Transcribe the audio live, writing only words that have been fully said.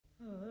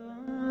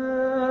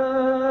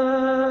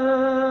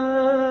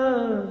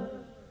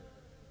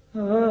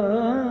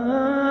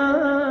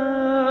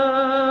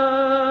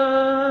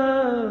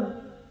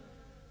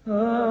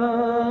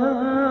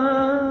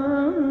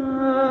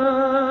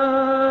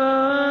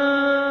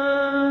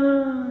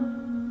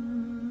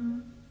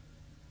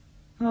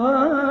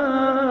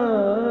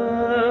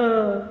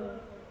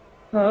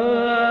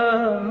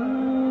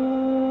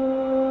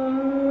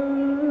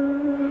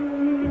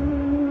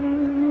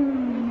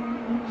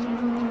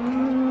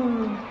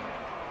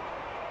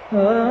मैं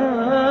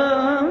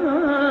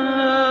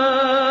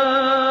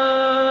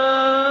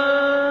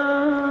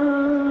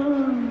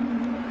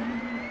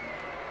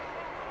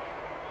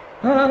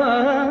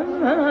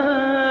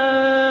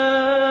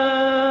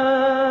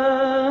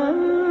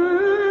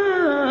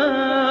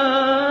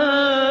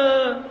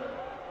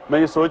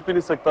ये सोच भी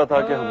नहीं सकता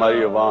था कि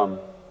हमारी अवाम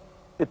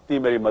इतनी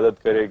मेरी मदद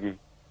करेगी,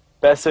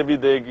 पैसे भी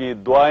देगी,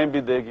 दुआएं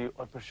भी देगी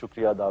और फिर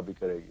शुक्रिया अदा भी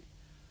करेगी।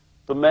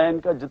 तो मैं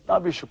इनका जितना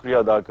भी शुक्रिया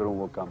अदा करूं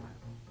वो कम है,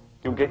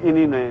 क्योंकि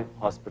इन्हीं ने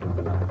हॉस्पिटल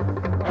बनाया।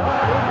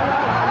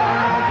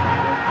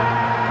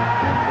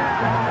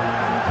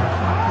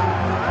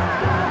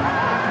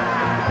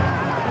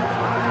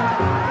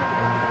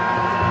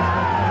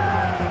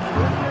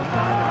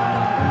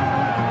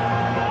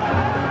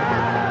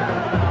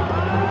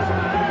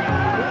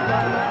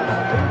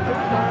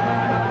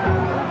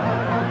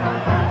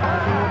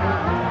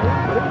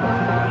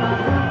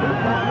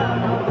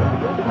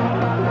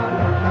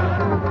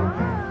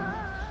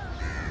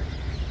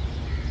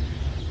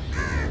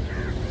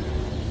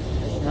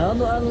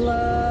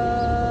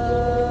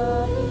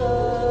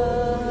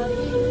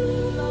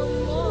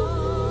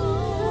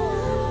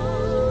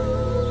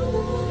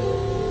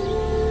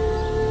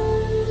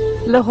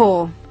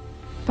 Lahore,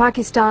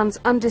 Pakistan's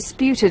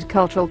undisputed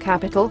cultural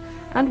capital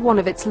and one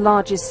of its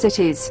largest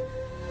cities.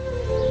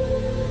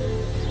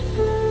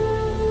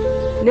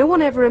 No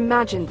one ever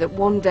imagined that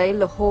one day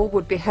Lahore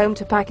would be home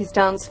to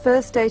Pakistan's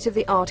first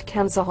state-of-the-art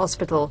cancer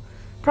hospital,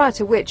 prior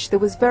to which there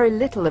was very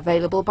little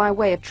available by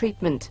way of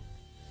treatment.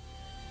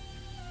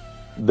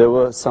 There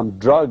were some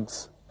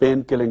drugs,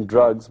 pain-killing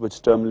drugs,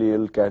 which terminally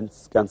ill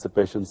cancer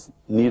patients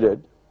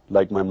needed,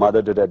 like my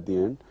mother did at the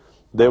end.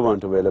 They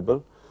weren't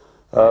available.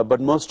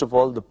 But most of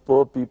all, the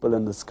poor people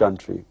in this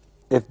country,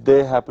 if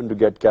they happen to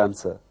get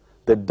cancer,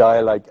 they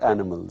die like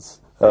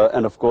animals.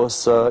 And of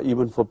course,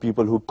 even for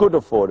people who could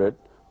afford it,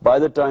 by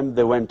the time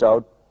they went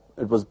out,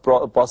 it was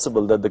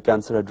possible that the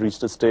cancer had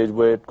reached a stage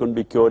where it couldn't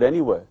be cured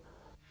anywhere.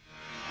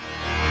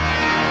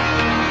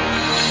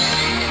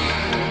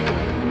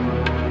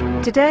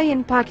 Today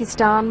in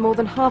Pakistan, more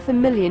than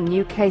 500,000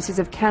 new cases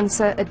of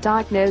cancer are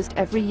diagnosed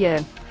every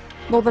year.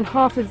 More than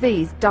half of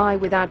these die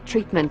without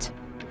treatment.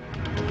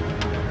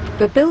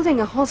 But building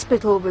a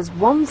hospital was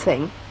one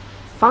thing,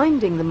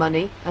 finding the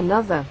money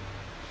another.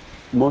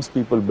 Most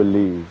people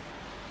believe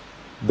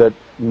that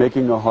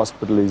making a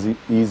hospital is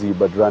easy,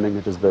 but running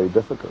it is very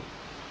difficult.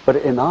 But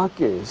in our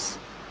case,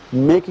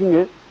 making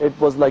it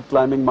was like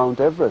climbing Mount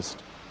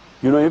Everest.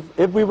 You know,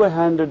 if we were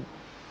handed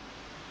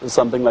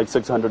something like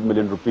 600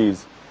 million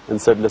rupees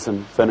and said,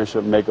 listen,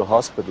 make a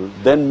hospital,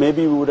 then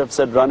maybe we would have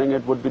said running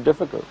it would be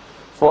difficult.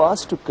 For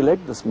us to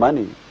collect this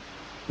money,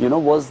 you know,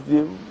 was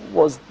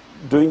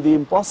doing the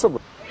impossible.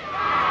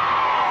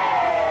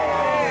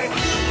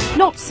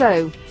 Not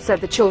so, said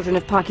the children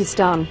of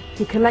Pakistan,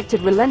 who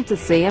collected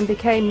relentlessly and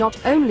became not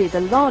only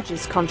the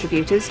largest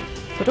contributors,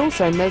 but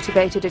also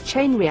motivated a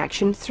chain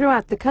reaction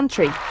throughout the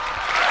country.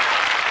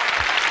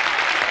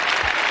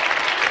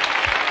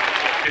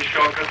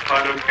 Shaukat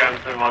Khanum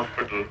Cancer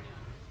Hospital,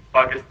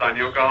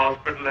 पाकिस्तानियों का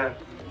hospital है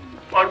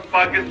और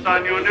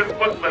पाकिस्तानियों ने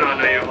खुद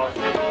बनाना ये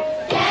hospital.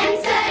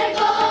 Cancer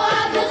को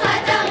अब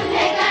खत्म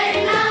है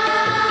करना,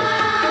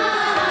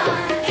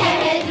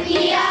 कह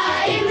दिया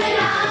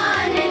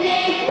इमरान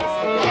ने,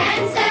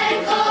 कैंसर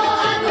को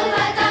अब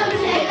खत्म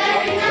है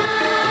करना।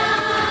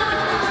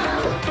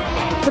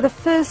 For the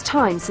first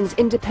time since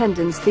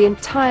independence, the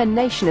entire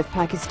nation of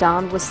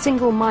Pakistan was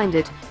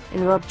single-minded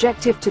in their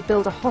objective to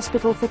build a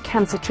hospital for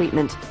cancer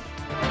treatment.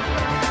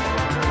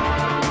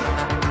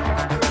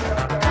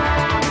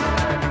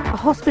 A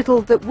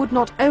hospital that would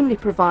not only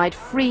provide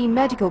free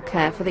medical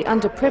care for the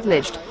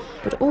underprivileged,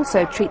 but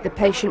also treat the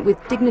patient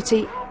with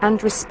dignity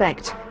and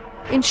respect.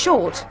 In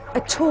short,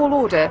 a tall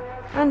order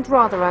and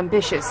rather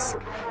ambitious.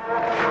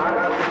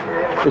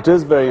 It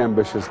is very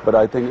ambitious, but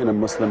I think in a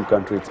Muslim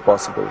country it's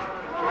possible,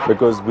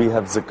 because we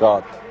have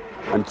zakat,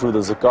 and through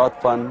the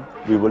zakat fund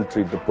we will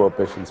treat the poor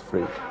patients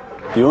free.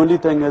 The only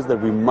thing is that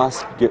we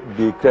must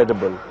be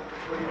credible,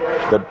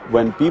 that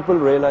when people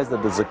realize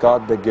that the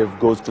zakat they give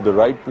goes to the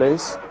right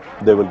place,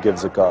 they will give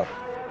zakat.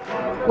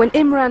 When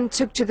Imran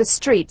took to the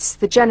streets,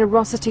 the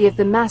generosity of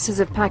the masses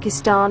of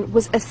Pakistan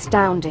was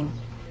astounding.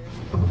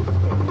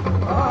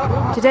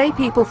 Today,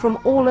 people from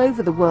all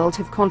over the world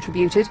have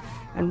contributed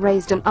and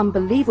raised an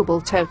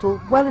unbelievable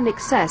total well in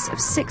excess of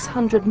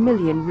 600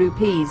 million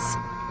rupees.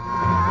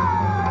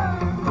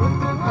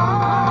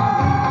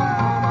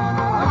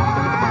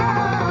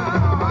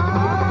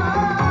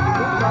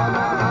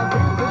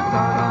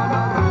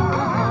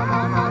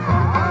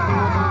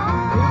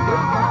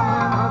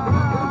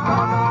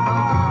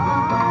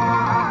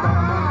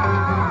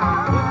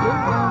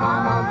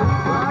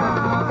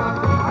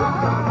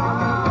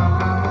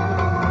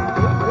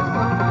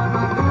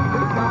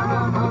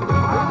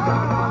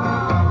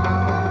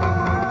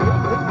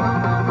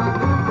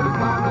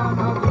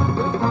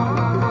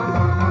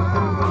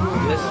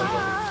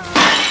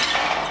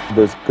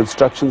 The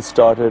construction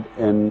started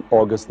in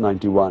August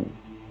 91,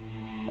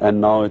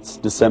 and now it's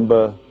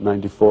December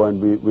 94,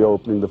 and we are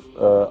opening the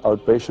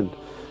outpatient.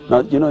 Now,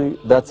 you know,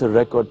 that's a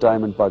record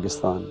time in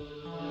Pakistan.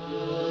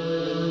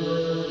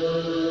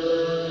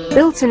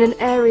 Built in an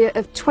area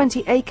of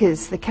 20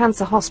 acres, the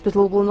cancer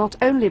hospital will not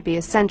only be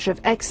a centre of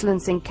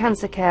excellence in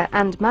cancer care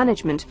and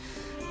management,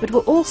 but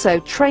will also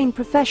train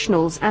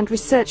professionals and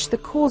research the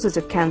causes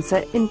of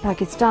cancer in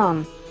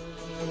Pakistan.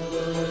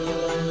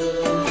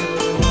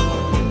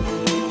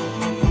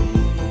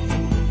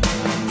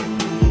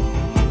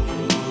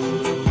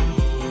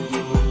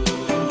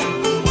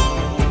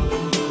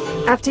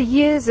 After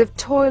years of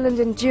toil and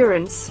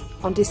endurance,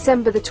 on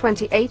December the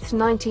 28th,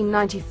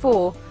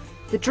 1994,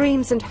 the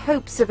dreams and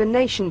hopes of a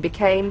nation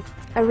became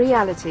a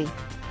reality.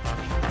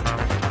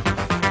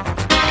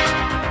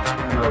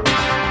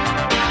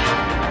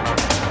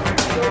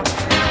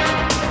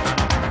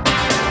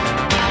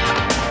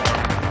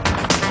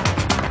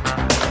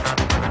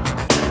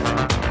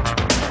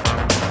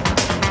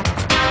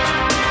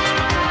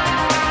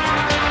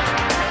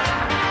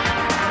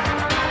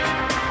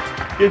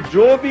 कि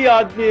जो भी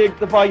आदमी एक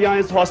दफा यहाँ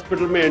इस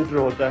hospital में enter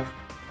होता है,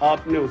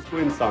 आपने उसको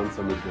इंसान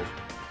समझना है।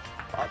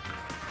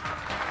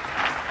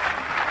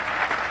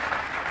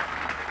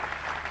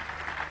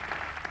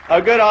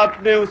 अगर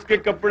आपने उसके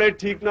कपड़े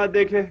ठीक ना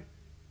देखे,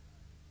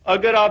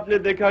 अगर आपने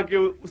देखा कि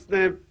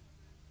उसने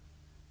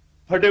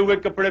फटे हुए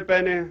कपड़े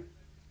पहने हैं,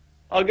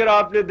 अगर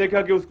आपने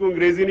देखा कि उसको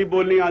अंग्रेजी नहीं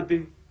बोलनी आती,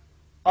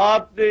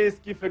 आपने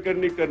इसकी फिक्र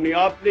नहीं करनी।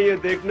 आपने ये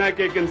देखना है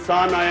कि एक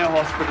इंसान आया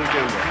हॉस्पिटल के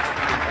अंदर।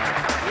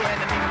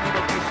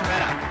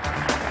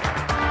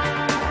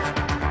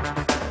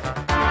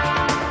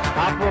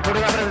 आप वो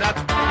फोटोग्राफर हजरात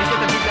नीचे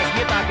तस्वीर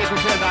रखिए ताकि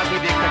दूसरे हजरात भी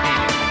देख सकें।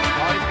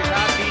 और इसके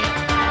साथ ही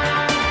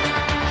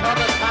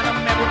शौकत खानम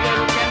मेमोरियल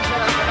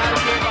कैंसर अस्पताल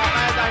के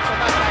बाकायदा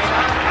अस्पताल का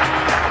ऐलान।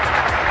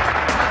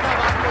 मतलब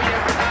आपको ये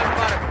अस्पताल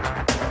मुबारक,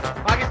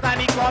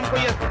 पाकिस्तानी कौम को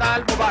ये अस्पताल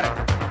मुबारक।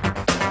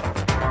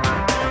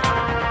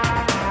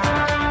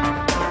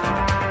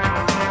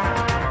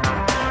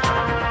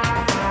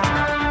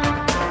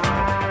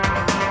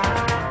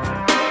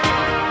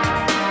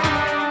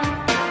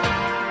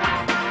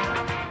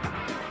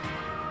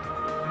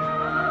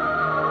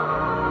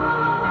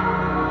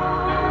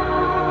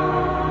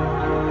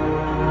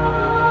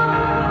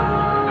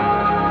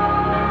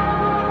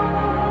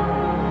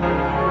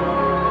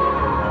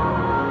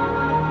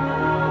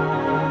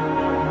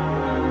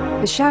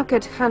 The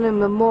Shaukat Khanum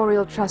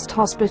Memorial Trust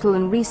Hospital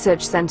and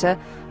Research Centre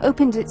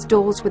opened its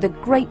doors with a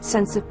great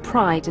sense of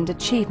pride and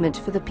achievement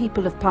for the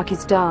people of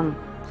Pakistan.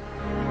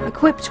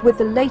 Equipped with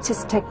the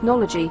latest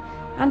technology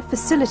and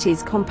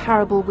facilities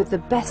comparable with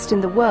the best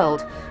in the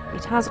world,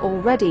 it has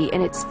already,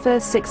 in its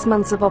first 6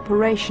 months of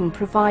operation,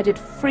 provided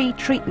free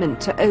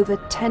treatment to over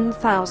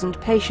 10,000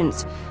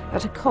 patients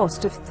at a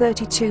cost of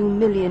 32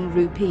 million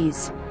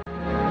rupees.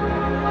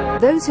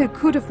 Those who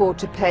could afford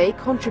to pay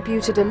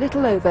contributed a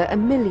little over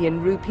 1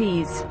 million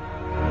rupees.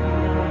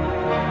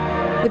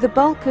 With the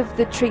bulk of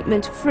the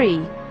treatment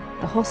free,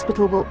 the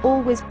hospital will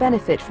always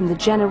benefit from the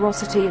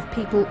generosity of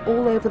people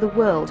all over the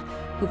world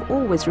who've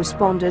always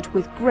responded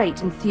with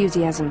great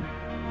enthusiasm.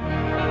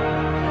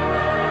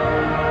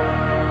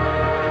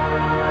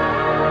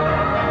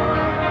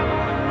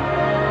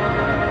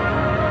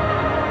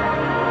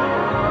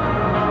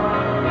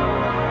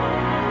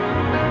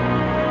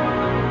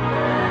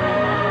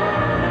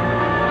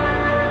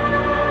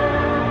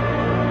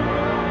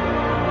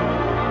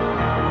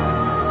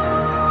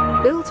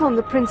 Built on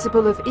the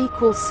principle of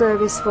equal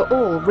service for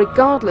all,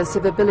 regardless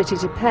of ability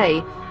to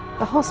pay,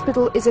 the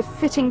hospital is a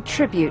fitting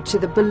tribute to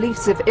the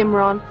beliefs of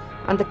Imran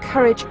and the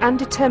courage and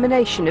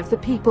determination of the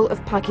people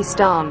of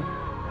Pakistan.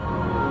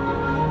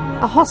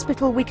 A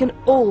hospital we can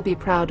all be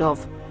proud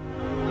of.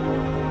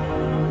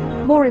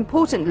 More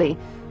importantly,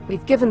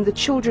 we've given the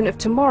children of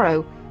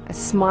tomorrow a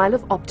smile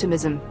of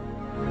optimism.